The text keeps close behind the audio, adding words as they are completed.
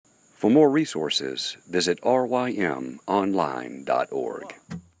For more resources, visit rymonline.org.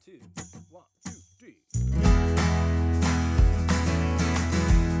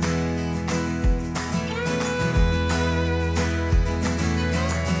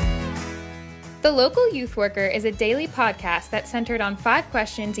 The Local Youth Worker is a daily podcast that's centered on 5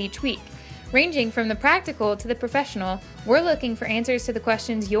 questions each week. Ranging from the practical to the professional, we're looking for answers to the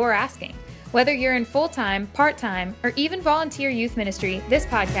questions you're asking. Whether you're in full-time, part-time, or even volunteer youth ministry, this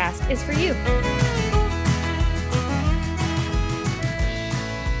podcast is for you.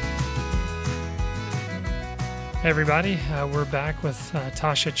 Hey everybody, we're back with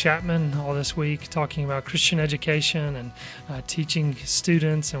Tasha Chapman all this week talking about Christian education and teaching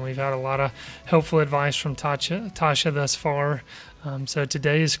students, and we've had a lot of helpful advice from Tasha thus far. So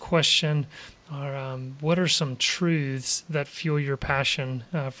today's question are, what are some truths that fuel your passion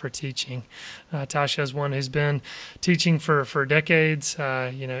for teaching? Tasha is one who's been teaching for decades,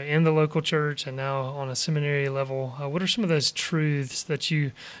 in the local church and now on a seminary level. What are some of those truths that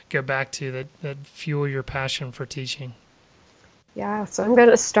you go back to that fuel your passion for teaching? Yeah, so I'm going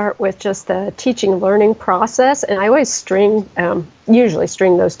to start with just the teaching learning process, and I always usually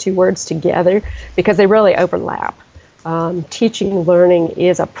string those two words together because they really overlap. Teaching and learning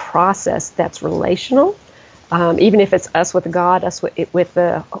is a process that's relational, even if it's us with God, us with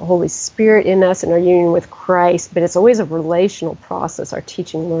the Holy Spirit in us and our union with Christ, but it's always a relational process, our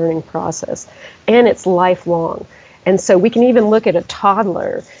teaching and learning process, and it's lifelong. And so we can even look at a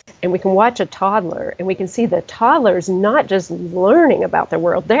toddler, and we can watch a toddler, and we can see the toddler's not just learning about their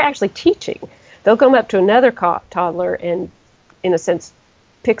world, they're actually teaching. They'll come up to another toddler and, in a sense,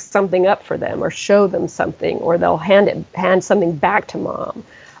 pick something up for them or show them something, or they'll hand something back to mom.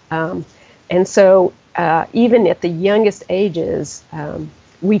 And so even at the youngest ages,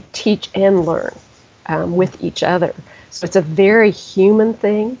 we teach and learn with each other. So it's a very human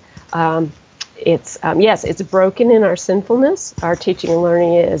thing. It's broken in our sinfulness. Our teaching and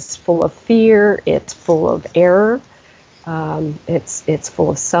learning is full of fear. It's full of error. It's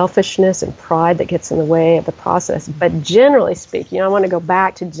full of selfishness and pride that gets in the way of the process. But generally speaking, I want to go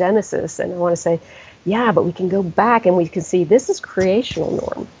back to Genesis, and I want to say, but we can go back and we can see this is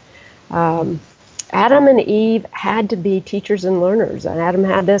creational norm. Adam and Eve had to be teachers and learners, and Adam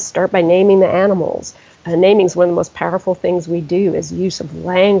had to start by naming the animals. Naming is one of the most powerful things we do, is use of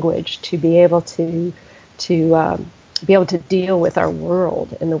language to be able to deal with our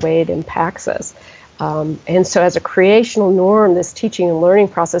world and the way it impacts us. And so as a creational norm, this teaching and learning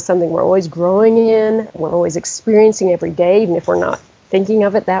process is something we're always growing in, we're always experiencing every day, even if we're not thinking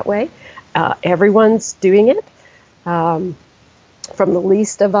of it that way. Everyone's doing it, from the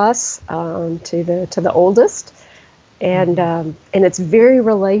least of us to the oldest, and it's very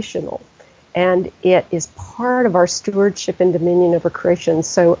relational, and it is part of our stewardship and dominion over creation.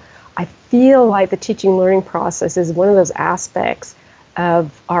 So I feel like the teaching and learning process is one of those aspects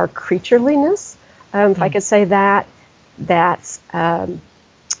of our creatureliness. If I could say that's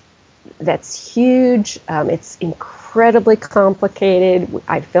huge. It's incredibly complicated.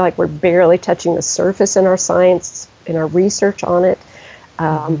 I feel like we're barely touching the surface in our science, in our research on it.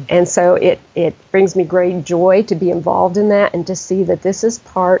 And so it brings me great joy to be involved in that and to see that this is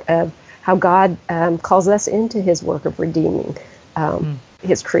part of how God calls us into his work of redeeming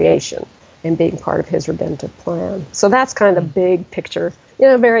his creation and being part of his redemptive plan. So that's kind of the big picture,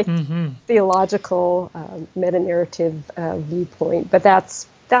 very theological, meta-narrative viewpoint, but that's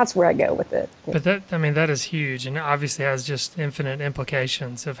where I go with it. But that is huge, and obviously has just infinite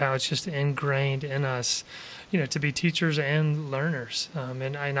implications of how it's just ingrained in us, to be teachers and learners.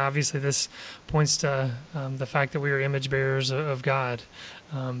 And obviously this points to the fact that we are image bearers of God.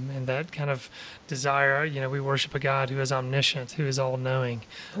 And that kind of desire, we worship a God who is omniscient, who is all-knowing.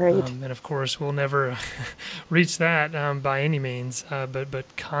 Right. And of course, we'll never reach that by any means, but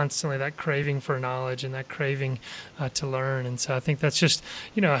constantly that craving for knowledge and that craving to learn. And so I think that's just,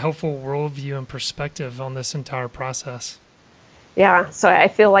 a helpful worldview and perspective on this entire process. Yeah, so I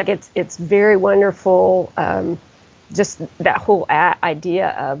feel like it's very wonderful, just that whole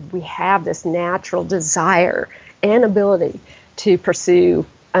idea of we have this natural desire and ability to pursue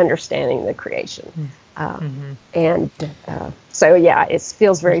understanding the creation. So it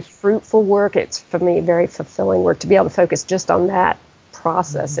feels very fruitful work. It's, for me, very fulfilling work to be able to focus just on that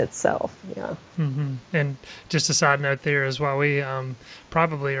process itself. Yeah. And just a side note there is, while we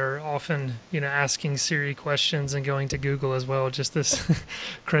probably are often, asking Siri questions and going to Google as well, just this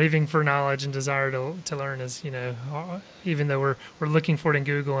craving for knowledge and desire to learn is, even though we're looking for it in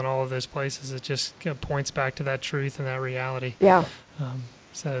Google and all of those places, it just points back to that truth and that reality. Yeah.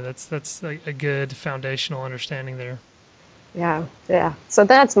 So that's a good foundational understanding there. Yeah. So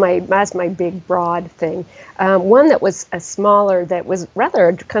that's my big broad thing. One that was a smaller, that was rather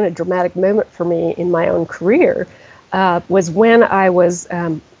a kind of dramatic moment for me in my own career, was when I was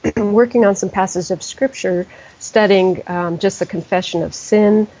working on some passages of scripture, studying just the confession of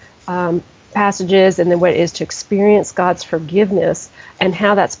sin passages, and then what it is to experience God's forgiveness, and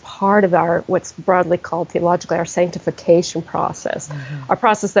how that's part of our, what's broadly called theologically, our sanctification process, a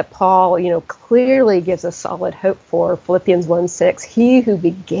process that Paul, clearly gives us solid hope for. Philippians 1:6, he who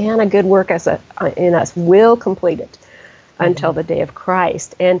began a good work in us will complete it until the day of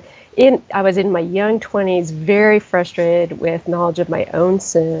Christ. And I was in my young 20s, very frustrated with knowledge of my own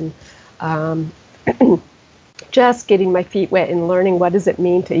sin, just getting my feet wet and learning what does it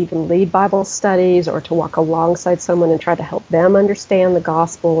mean to even lead Bible studies or to walk alongside someone and try to help them understand the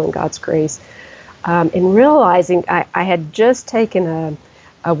gospel and God's grace. And realizing I had just taken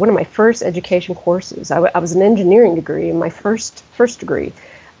one of my first education courses. I was an engineering degree in my first degree.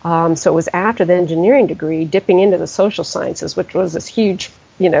 So it was after the engineering degree, dipping into the social sciences, which was this huge,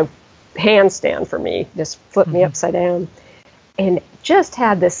 handstand for me, just flipped me upside down. And just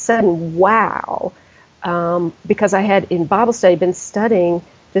had this sudden wow, because I had in Bible study been studying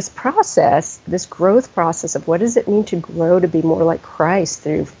this process, this growth process of what does it mean to grow to be more like Christ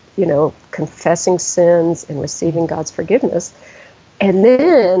through, confessing sins and receiving God's forgiveness. And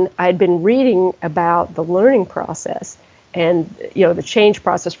then I'd been reading about the learning process and, the change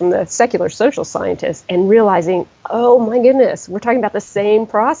process from the secular social scientists, and realizing, oh my goodness, we're talking about the same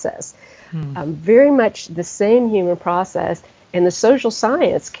process, very much the same human process. And the social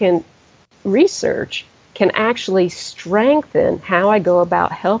science can actually strengthen how I go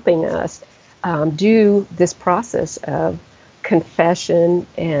about helping us do this process of confession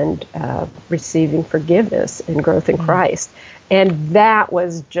and receiving forgiveness and growth in Christ. And that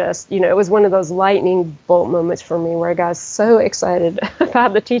was just, it was one of those lightning bolt moments for me where I got so excited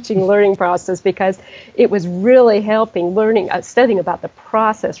about the teaching learning process, because it was really helping studying about the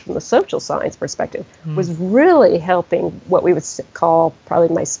process from the social science perspective was really helping what we would call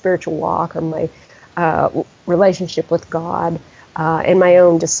probably my spiritual walk or my relationship with God and my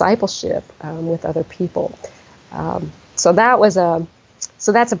own discipleship with other people. So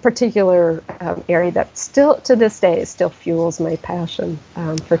that's a particular area that still to this day still fuels my passion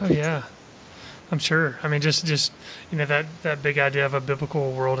for teaching. Yeah, I'm sure. I mean, just that big idea of a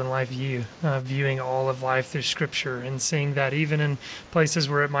biblical world and life view, viewing all of life through Scripture and seeing that even in places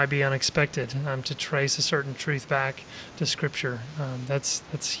where it might be unexpected, to trace a certain truth back to Scripture.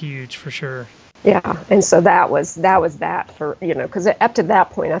 That's huge for sure. Yeah, and so that was that for, because up to that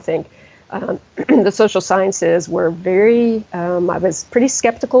point, I think the social sciences were very, I was pretty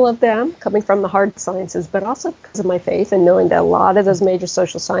skeptical of them coming from the hard sciences, but also because of my faith and knowing that a lot of those major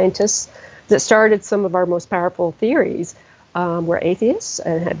social scientists that started some of our most powerful theories were atheists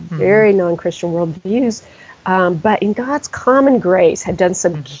and had very non-Christian worldviews, but in God's common grace had done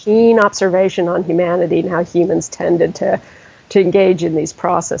some keen observation on humanity and how humans tended to engage in these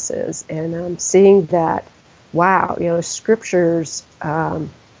processes, and seeing that, wow, Scripture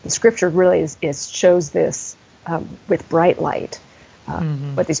really shows this with bright light,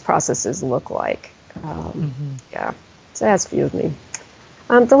 what these processes look like. Yeah, so that's fueled me.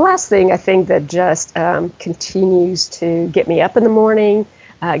 The last thing I think that just continues to get me up in the morning,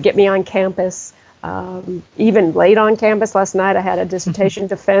 get me on campus, even late on campus. Last night I had a dissertation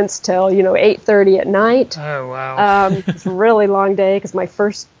defense till 8:30 at night. Oh wow! It's a really long day because my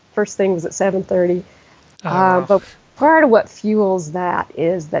first thing was at 7:30. Wow. But part of what fuels that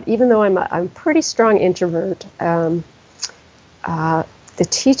is that even though I'm a pretty strong introvert, the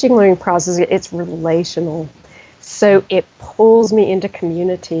teaching learning process, it's relational. So it pulls me into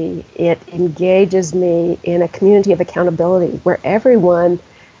community. It engages me in a community of accountability where everyone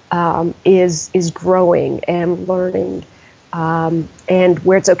is growing and learning, and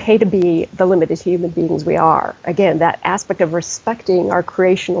where it's okay to be the limited human beings we are. Again, that aspect of respecting our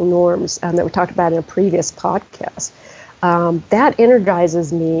creational norms that we talked about in a previous podcast, that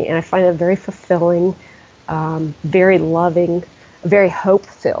energizes me, and I find it very fulfilling, very loving, very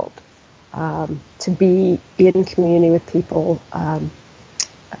hope-filled to be in community with people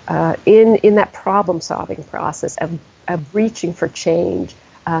in that problem-solving process of reaching for change,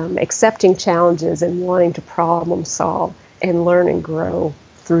 accepting challenges and wanting to problem solve and learn and grow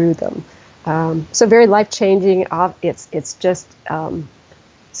through them. So very life-changing. It's just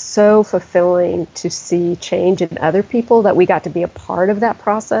so fulfilling to see change in other people, that we got to be a part of that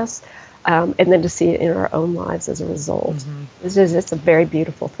process, and then to see it in our own lives as a result. It's a very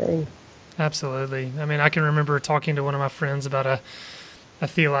beautiful thing. Absolutely. I mean, I can remember talking to one of my friends about a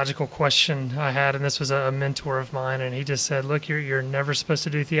theological question I had, and this was a mentor of mine, and he just said, look, you're never supposed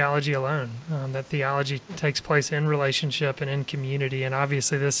to do theology alone. That theology takes place in relationship and in community, and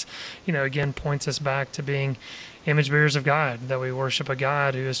obviously this, again, points us back to being image bearers of God, that we worship a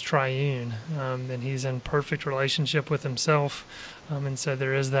God who is triune, and he's in perfect relationship with himself, and so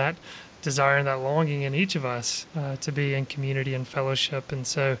there is that desire and that longing in each of us to be in community and fellowship. And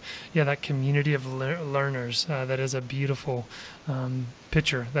so, that community of learners, that is a beautiful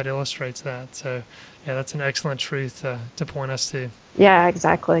picture that illustrates that. So, that's an excellent truth to point us to. Yeah,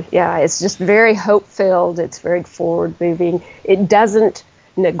 exactly. Yeah, it's just very hope-filled. It's very forward-moving. It doesn't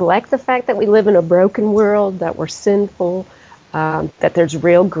neglect the fact that we live in a broken world, that we're sinful, that there's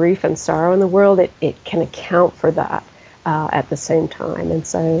real grief and sorrow in the world. It can account for that at the same time. And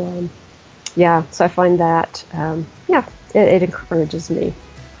so, so I find that, it encourages me.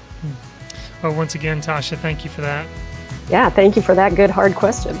 Well, once again, Tasha, thank you for that. Yeah, thank you for that good, hard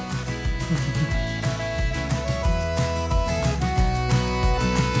question.